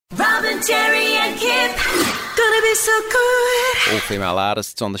Robin, Terry and Kip, gonna be so good. All female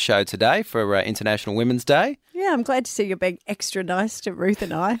artists on the show today for International Women's Day. Yeah, I'm glad to see you're being extra nice to Ruth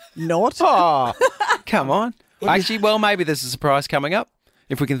and I. Not. Oh, come on. Actually, well, maybe there's a surprise coming up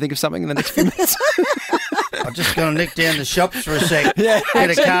if we can think of something in the next few minutes. I'm just going to nick down the shops for a sec. Get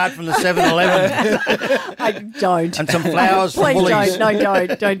a card from the 7-Eleven. I don't. And some flowers for Please Woolies. don't. No,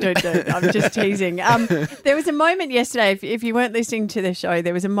 don't. I'm just teasing. There was a moment yesterday, if you weren't listening to the show,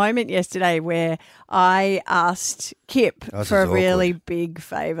 there was a moment yesterday where I asked Kip for a really big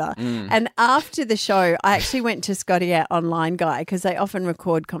favour. And after the show, I actually went to Scotty, our online guy, because they often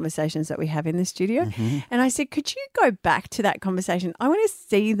record conversations that we have in the studio. And I said, could you go back to that conversation? I want to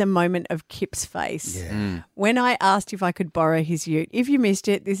see the moment of Kip's face when I asked if I could borrow his ute. If you missed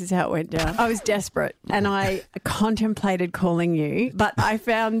it, this is how it went down. I was desperate and I contemplated calling you, but I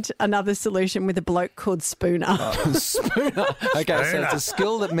found another solution with a bloke called Spooner. Spooner. Okay, so it's a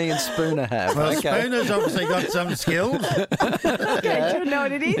skill that me and Spooner have. Well, Spooner's obviously got some skills. Okay, do you know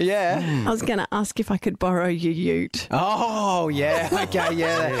what it is? Yeah. I was going to ask if I could borrow your ute. Oh, yeah. Okay,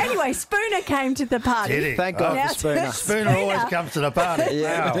 yeah. Anyway, Spooner came to the party. Did he? Thank God Now, for Spooner. Spooner always comes to the party.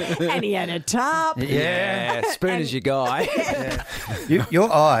 Yeah. And he had a tarp. Yeah, Spooner's your guy.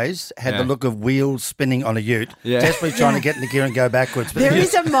 Your eyes had the look of wheels spinning on a ute, desperately trying to get into gear and go backwards. But There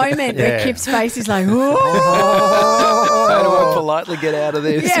is a moment where Kip's face is like, oh. How do I politely get out of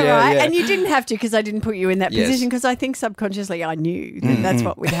this? Yeah, right. And you didn't have to because I didn't put you in that Yes. position because I think subconsciously I knew that that's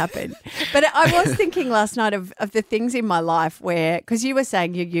what would happen. But I was thinking last night of the things in my life where, because you were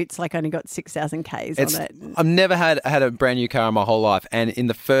saying your ute's like only got 6,000 Ks on it. I've never had a brand new car in my whole life, and in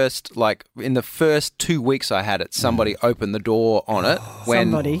the first 2 weeks I had it, somebody opened the door on it.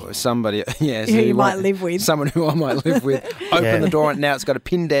 Somebody, yeah, Who you might live with. Someone who I might live with opened the door, and now it's got a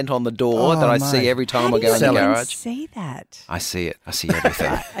pin dent on the door that I see every time I go in the garage. See that? I see it. I see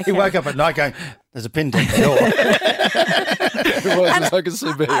everything. He woke up at night going, there's a pin dent in the door. It was just like a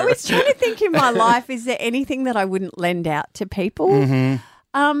superhero. I was trying to think in my life, is there anything that I wouldn't lend out to people?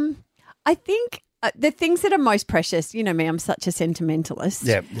 I think the things that are most precious, you know me, I'm such a sentimentalist,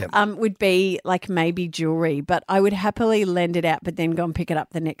 would be like maybe jewellery, but I would happily lend it out but then go and pick it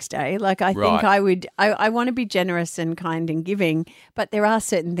up the next day. Like I think I would, I want to be generous and kind and giving, but there are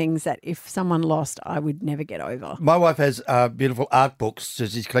certain things that if someone lost, I would never get over. My wife has beautiful art books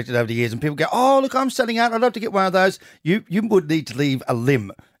that she's collected over the years, and people go, oh, look, I'm selling art. I'd love to get one of those. You would need to leave a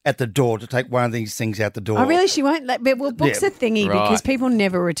limb at the door to take one of these things out the door. Oh, really? She won't let, well, books are thingy because people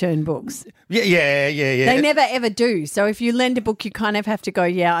never return books. Yeah. They never ever do. So if you lend a book, you kind of have to go,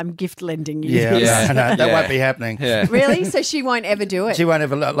 I'm gift lending you. No, that won't be happening. Yeah. Really? So she won't ever do it? She won't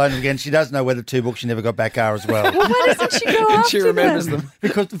ever loan them again. She does know where the 2 books she never got back are as well. Well, why doesn't she go after She remembers them? them.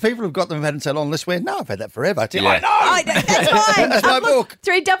 Because the people who've got them have had them so long, unless we're, no, I've had that forever. I know. That's fine. That's my book.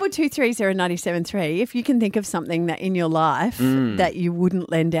 3223097 if you can think of something that in your life that you wouldn't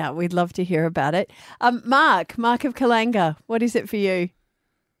lend out, we'd love to hear about it. Mark of Kalanga, what is it for you?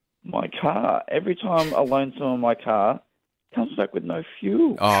 My car. Every time I loan someone my car, it comes back with no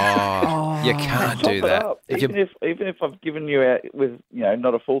fuel. Oh, you can't Top do it that. up. Even if I've given you out with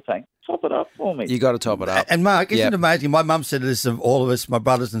not a full tank, top it up for me. You got to top it up. And Mark, isn't it amazing? My mum said this of all of us, my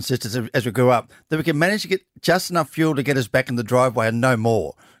brothers and sisters, as we grew up, that we can manage to get just enough fuel to get us back in the driveway and no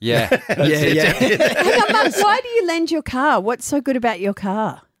more. Yeah. Hang on, Mark, why do you lend your car? What's so good about your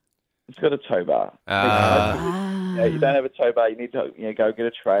car? It's got a tow bar. You don't have a tow bar. You need to go get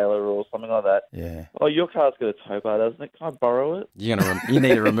a trailer or something like that. Yeah. Oh, your car's got a tow bar, doesn't it? Can I borrow it? You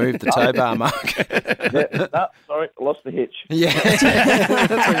need to remove the tow bar, Mark. No, sorry, I lost the hitch. Yeah, that's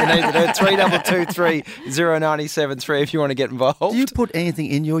what you need to do. 3223097 if you want to get involved. Do you put anything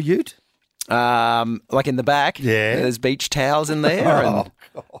in your ute? Like in the back, there's beach towels in there.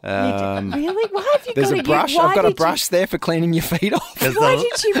 Really? Why have you there's got a brush. I've got a brush there for cleaning your feet off. Why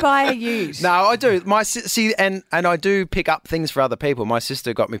did you buy a ute? No, I do. And I do pick up things for other people. My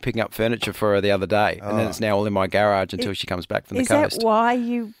sister got me picking up furniture for her the other day, and then it's now all in my garage until she comes back from the coast. Is that why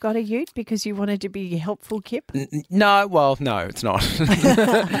you got a ute? Because you wanted to be helpful, Kip? No, it's not.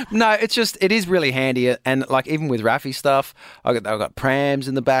 No, it is really handy. And like even with Raffy stuff, I've got prams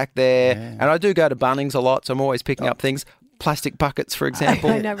in the back there, and I do go to Bunnings a lot, so I'm always picking up things. Plastic buckets, for example.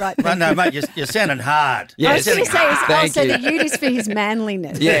 I know, right. No, mate, you're sounding hard. I was going to say, so the ute is for his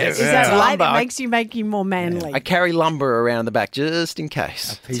manliness. Yes. Is that right? Lumber. It makes you more manly. I carry lumber around the back just in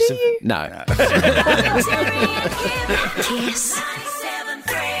case. Do you? No. Robin, Terry and Kip, Kiss.